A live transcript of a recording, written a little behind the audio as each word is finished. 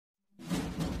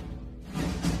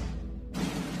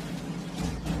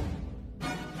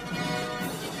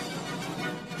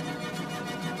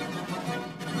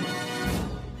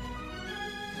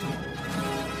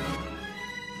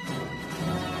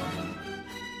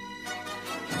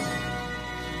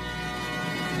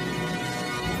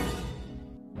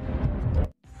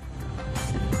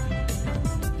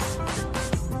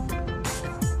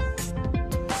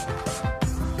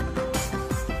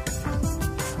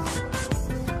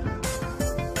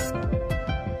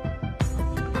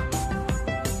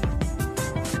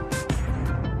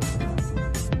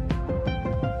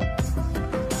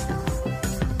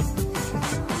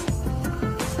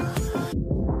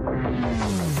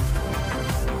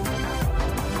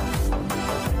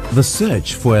The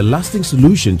search for a lasting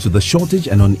solution to the shortage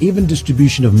and uneven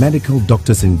distribution of medical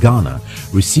doctors in Ghana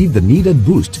received the needed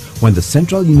boost when the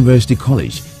Central University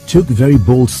College took very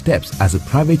bold steps as a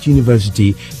private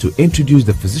university to introduce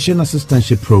the physician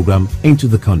assistantship program into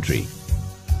the country.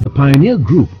 The pioneer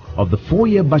group of the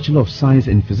 4-year Bachelor of Science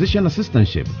in Physician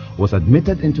Assistantship was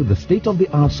admitted into the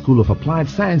state-of-the-art School of Applied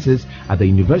Sciences at the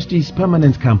university's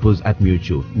permanent campus at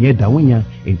Mucho, near Dawinya,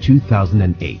 in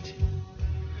 2008.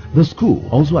 The school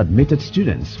also admitted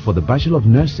students for the Bachelor of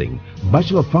Nursing,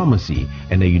 Bachelor of Pharmacy,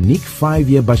 and a unique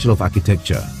 5-year Bachelor of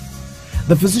Architecture.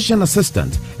 The physician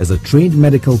assistant is a trained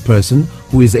medical person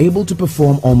who is able to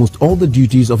perform almost all the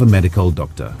duties of a medical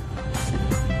doctor.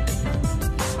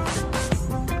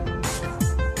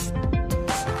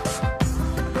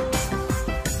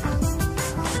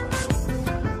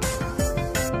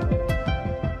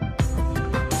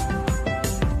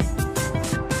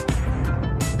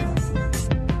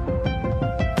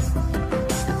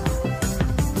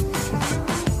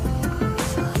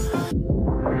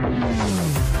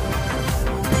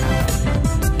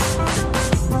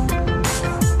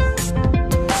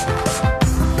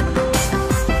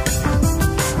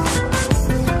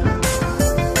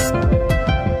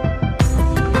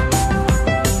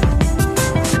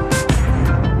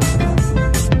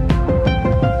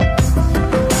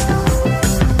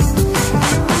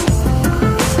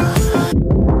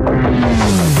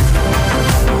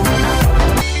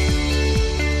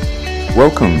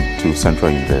 Welcome to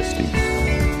Central University.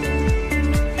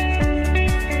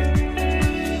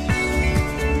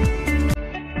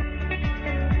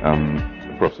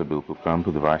 Professor Bill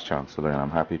Kukrampu, the Vice Chancellor, and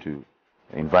I'm happy to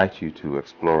invite you to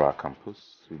explore our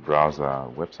campus, to browse our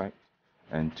website,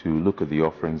 and to look at the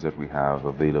offerings that we have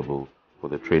available for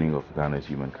the training of Ghana's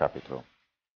human capital.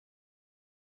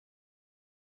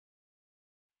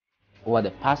 Over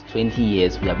the past 20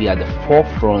 years, we have been at the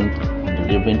forefront of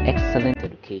delivering excellent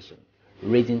education,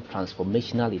 raising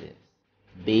transformational leaders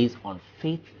based on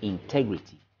faith,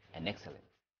 integrity, and excellence.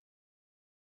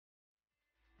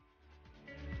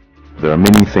 There are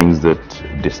many things that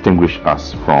distinguish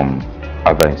us from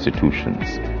other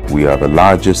institutions. We are the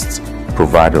largest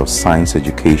provider of science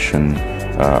education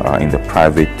in the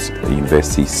private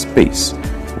university space.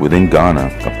 Within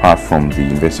Ghana, apart from the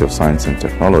University of Science and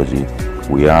Technology,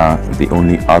 we are the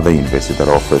only other university that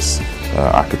offers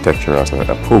architecture as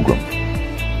a program.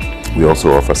 We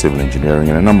also offer civil engineering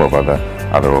and a number of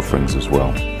other offerings as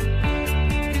well.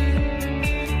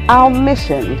 Our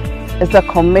mission is a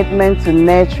commitment to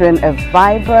nurturing a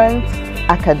vibrant,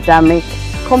 academic,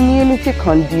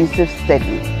 community-conducive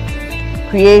study,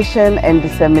 creation and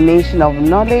dissemination of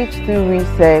knowledge through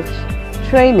research,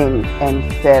 training,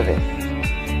 and service.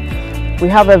 We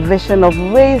have a vision of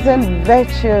raising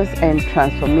virtuous and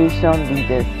transformational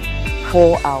leaders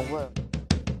for our world.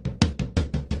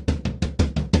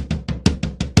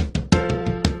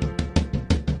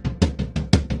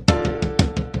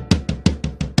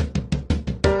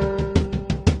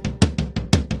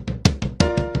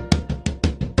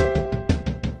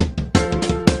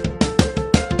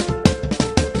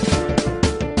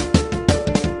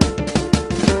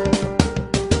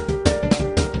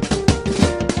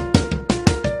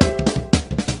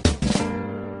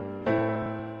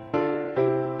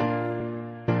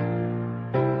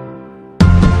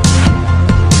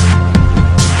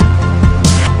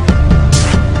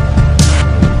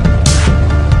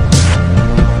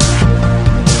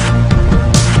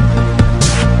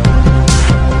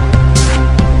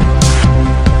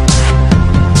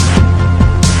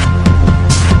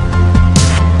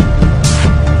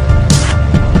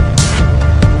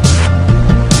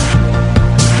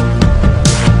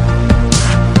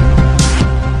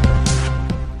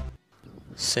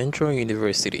 Central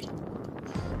University,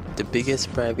 the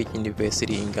biggest private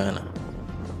university in Ghana,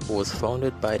 was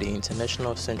founded by the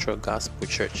International Central Gospel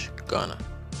Church, Ghana.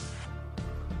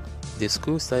 The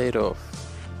school started off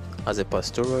as a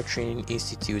pastoral training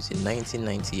institute in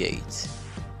 1998.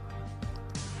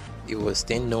 It was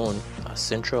then known as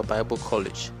Central Bible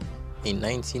College in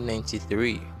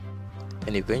 1993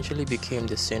 and eventually became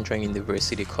the Central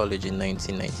University College in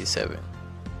 1997.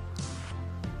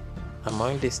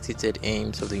 Among the stated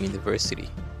aims of the university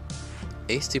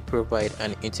is to provide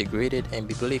an integrated and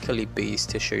biblically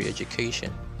based tertiary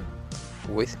education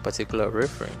with particular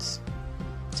reference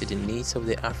to the needs of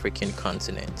the African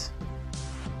continent.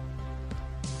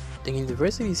 The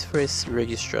university's first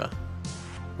registrar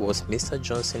was Mr.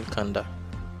 Johnson Kanda,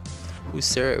 who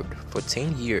served for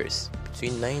 10 years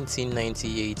between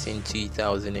 1998 and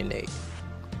 2008.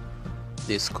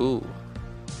 The school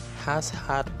has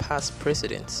had past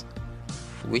presidents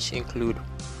which include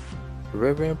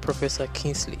Reverend Professor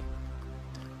Kingsley,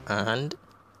 and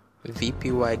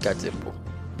VPY Gazepo,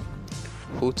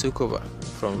 who took over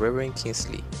from Reverend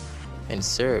Kingsley and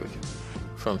served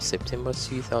from September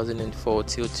 2004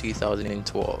 till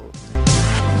 2012.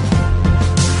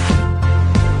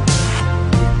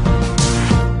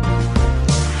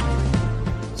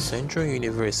 Central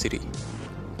University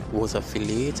was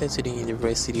affiliated to the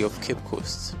University of Cape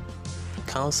Coast,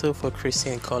 Council for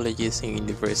Christian Colleges and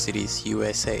Universities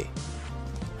USA,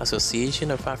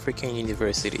 Association of African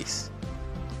Universities,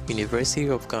 University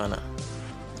of Ghana,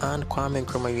 and Kwame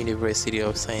Nkrumah University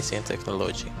of Science and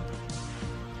Technology.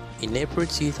 In April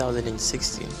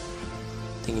 2016,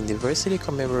 the university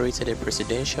commemorated a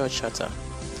presidential charter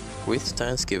with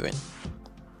Thanksgiving.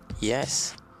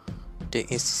 Yes, the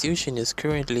institution is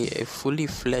currently a fully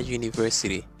fledged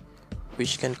university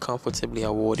which can comfortably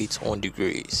award its own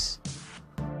degrees.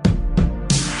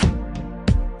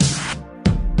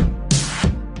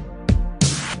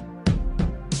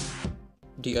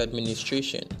 The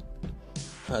administration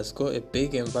has got a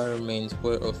big environment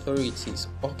where authorities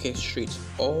orchestrate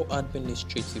all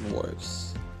administrative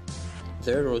works.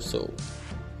 There also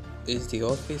is the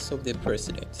office of the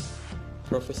president,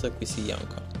 Professor Kwesi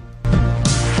Yanka.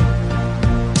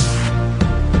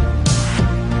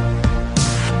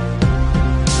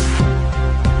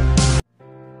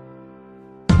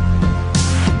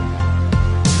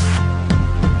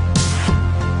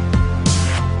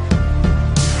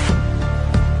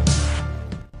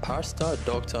 Pastor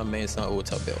Dr. Mensah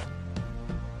Otabil,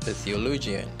 a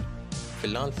theologian,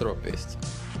 philanthropist,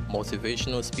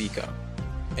 motivational speaker,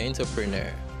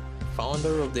 entrepreneur,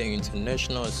 founder of the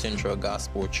International Central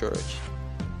Gospel Church.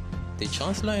 The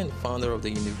chancellor and founder of the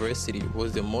university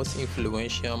was the most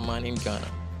influential man in Ghana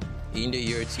in the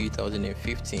year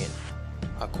 2015,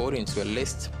 according to a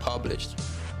list published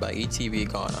by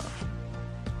ETV Ghana.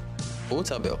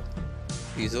 Otabil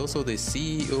is also the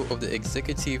CEO of the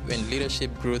Executive and Leadership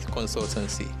Growth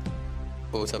Consultancy,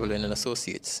 Otabil &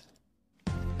 Associates.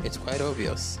 It's quite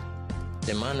obvious.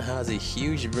 The man has a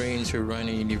huge brain to run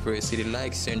a university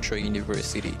like Central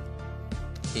University.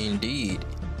 Indeed,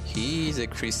 he is a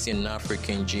Christian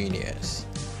African genius.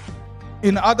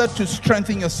 In order to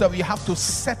strengthen yourself, you have to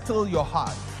settle your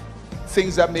heart.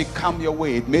 Things that may come your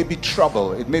way, it may be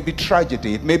trouble, it may be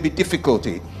tragedy, it may be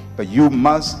difficulty, but you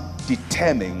must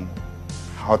determine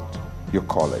how you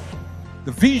call it.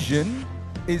 The vision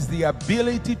is the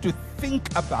ability to think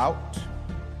about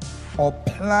or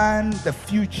plan the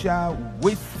future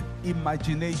with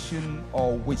imagination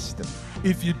or wisdom.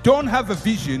 If you don't have a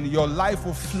vision, your life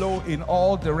will flow in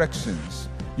all directions.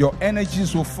 Your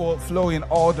energies will flow in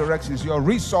all directions. Your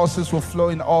resources will flow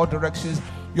in all directions.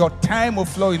 Your time will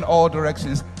flow in all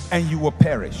directions, and you will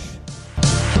perish.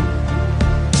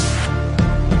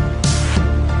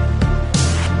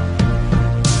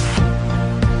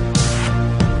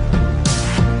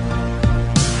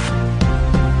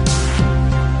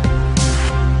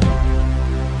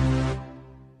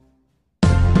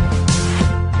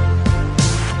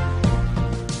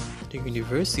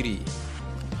 University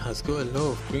has got a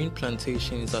lot of green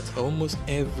plantations at almost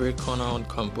every corner on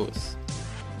campus.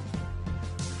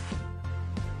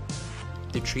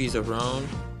 The trees around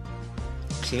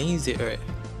cleanse the air,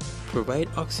 provide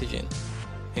oxygen,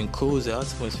 and cools the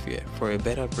atmosphere for a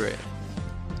better breath.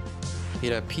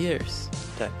 It appears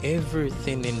that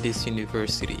everything in this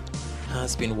university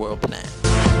has been well planned.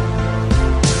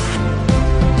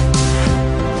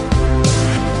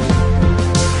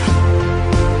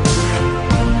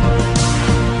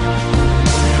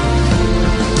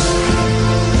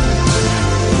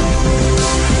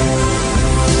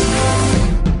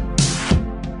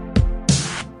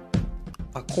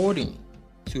 According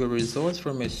to a result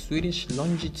from a Swedish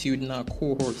longitudinal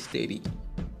cohort study,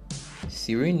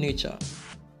 serene nature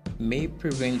may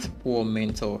prevent poor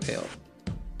mental health.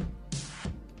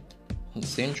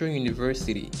 Central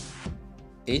University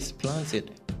is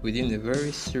planted within a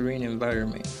very serene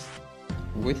environment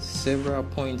with several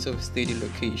points of steady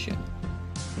location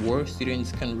where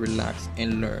students can relax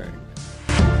and learn.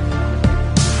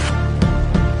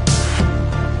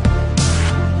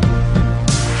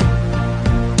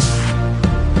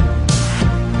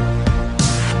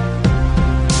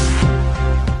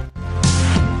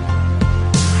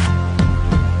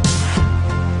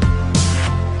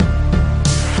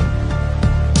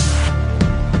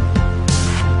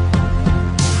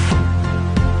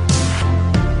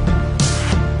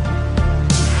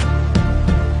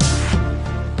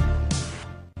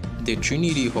 The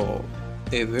Trinity Hall,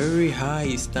 a very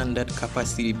high standard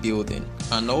capacity building,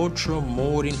 an ultra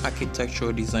modern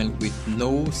architectural design with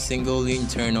no single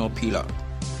internal pillar.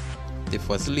 The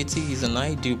facility is an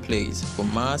ideal place for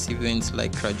mass events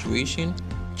like graduation,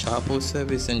 chapel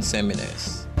service, and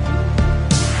seminars.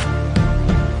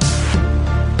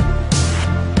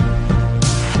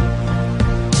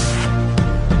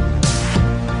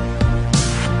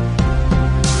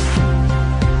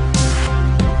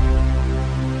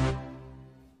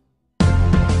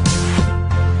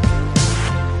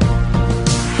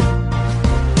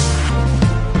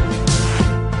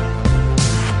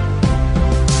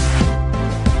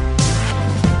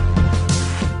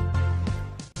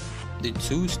 The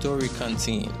two-story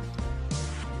canteen,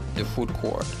 the food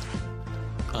court,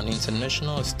 an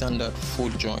international standard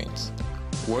food joint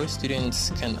where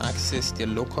students can access their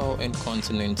local and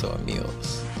continental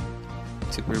meals.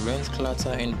 To prevent clutter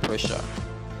and pressure,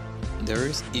 there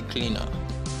is a cleaner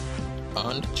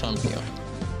and champion,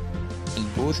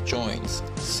 and both joints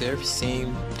serve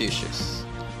same dishes.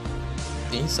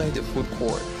 Inside the food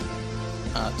court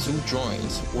are two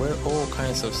joints where all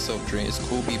kinds of soft drinks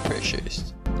could be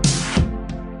purchased.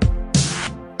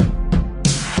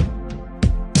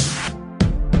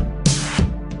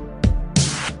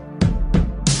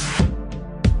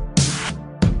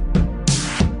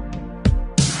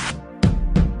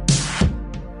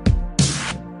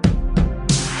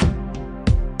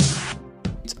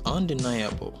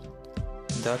 Undeniable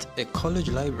that a college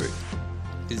library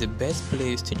is the best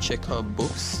place to check out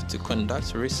books, to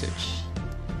conduct research,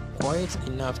 quiet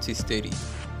enough to study,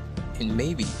 and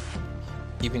maybe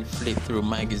even flip through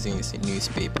magazines and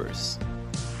newspapers.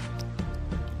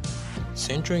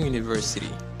 Central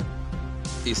University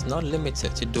is not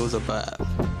limited to those above.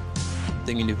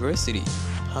 The university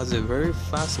has a very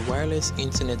fast wireless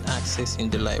internet access in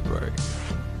the library,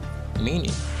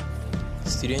 meaning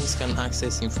students can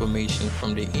access information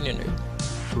from the internet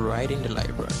right in the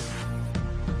library.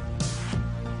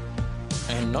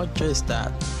 And not just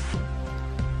that,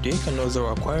 they can also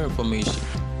acquire information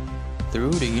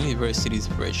through the university's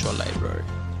virtual library.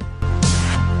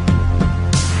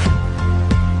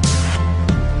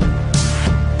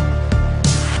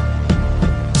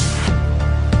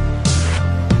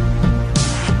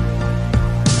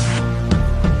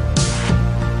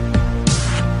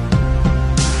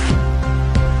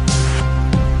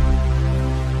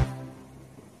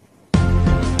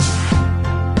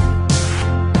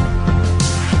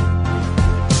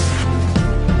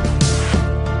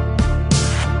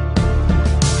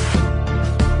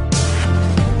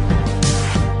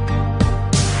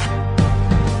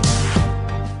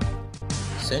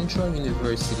 Central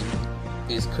University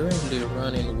is currently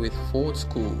running with 4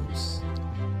 schools.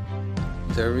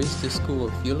 There is the School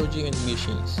of Theology and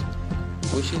Missions,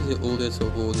 which is the oldest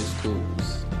of all the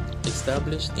schools,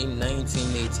 established in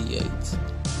 1988.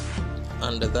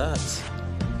 Under that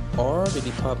are the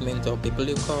Department of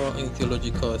Biblical and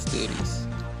Theological Studies,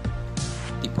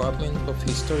 Department of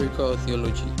Historical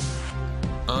Theology,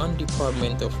 and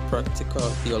Department of Practical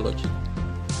Theology.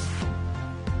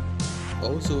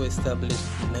 Also established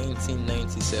in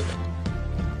 1997,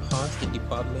 has the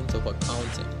Department of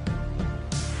Accounting,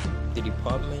 the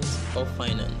Department of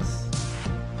Finance,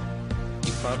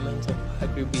 Department of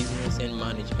Agribusiness and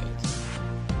Management,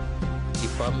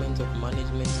 Department of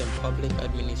Management and Public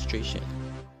Administration,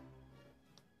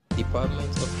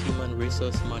 Department of Human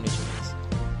Resource Management,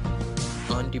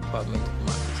 and Department of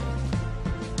Marketing.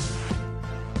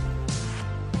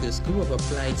 The School of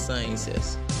Applied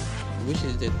Sciences, which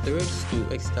is the 3rd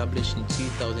school established in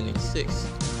 2006,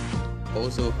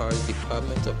 also has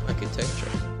Department of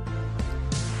Architecture,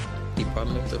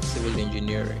 Department of Civil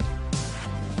Engineering,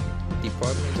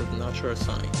 Department of Natural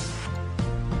Science,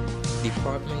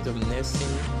 Department of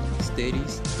Nursing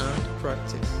Studies and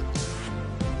Practice,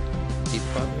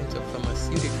 Department of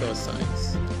Pharmaceutical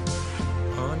Science,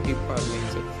 and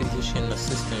Department of Physician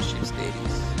Assistantship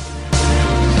Studies.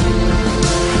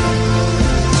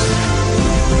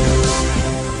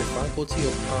 Faculty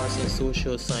of Arts and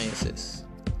Social Sciences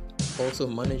also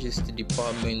manages the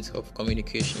Department of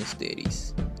Communication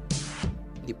Studies,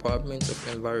 Department of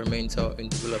Environmental and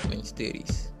Development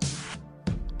Studies,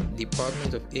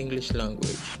 Department of English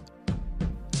Language,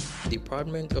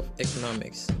 Department of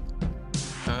Economics,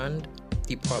 and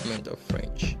Department of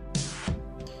French.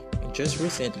 And just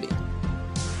recently,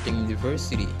 the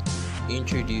university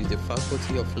introduced the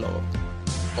Faculty of Law,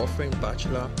 offering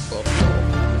Bachelor of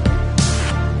Law.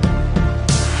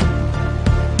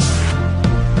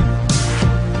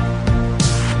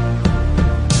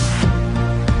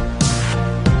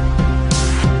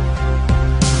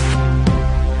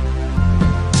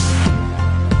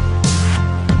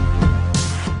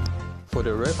 For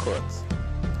the records,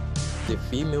 the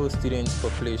female student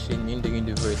population in the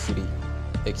university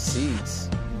exceeds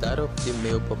that of the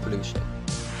male population.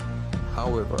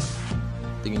 However,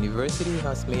 the university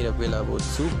has made available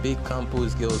 2 big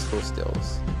campus girls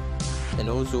hostels and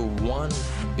also 1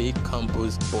 big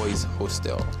campus boys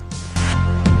hostel.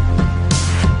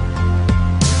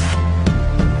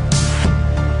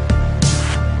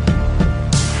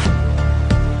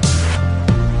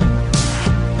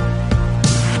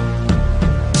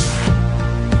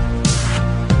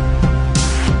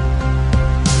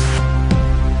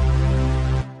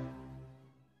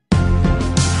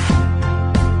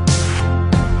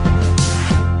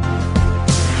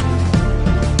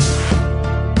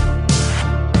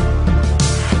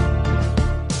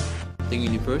 The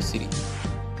university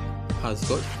has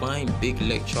got 5 big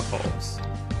lecture halls,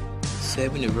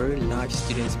 serving a very large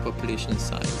student population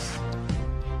size.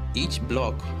 Each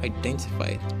block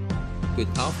identified with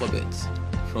alphabets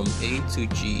from A to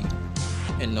G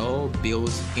and all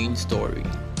built in story.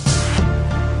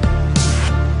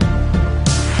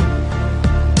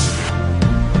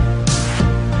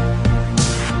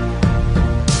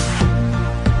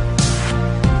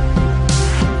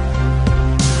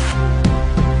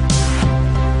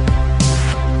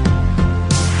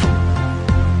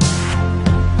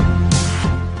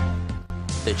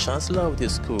 The Chancellor of the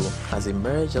school has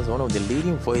emerged as one of the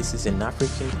leading voices in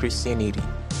African Christianity,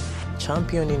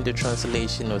 championing the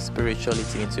translation of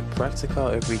spirituality into practical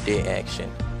everyday action.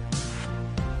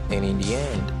 And in the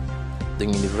end, the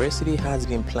university has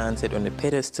been planted on the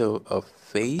pedestal of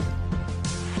faith,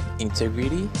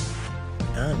 integrity,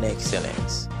 and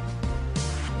excellence.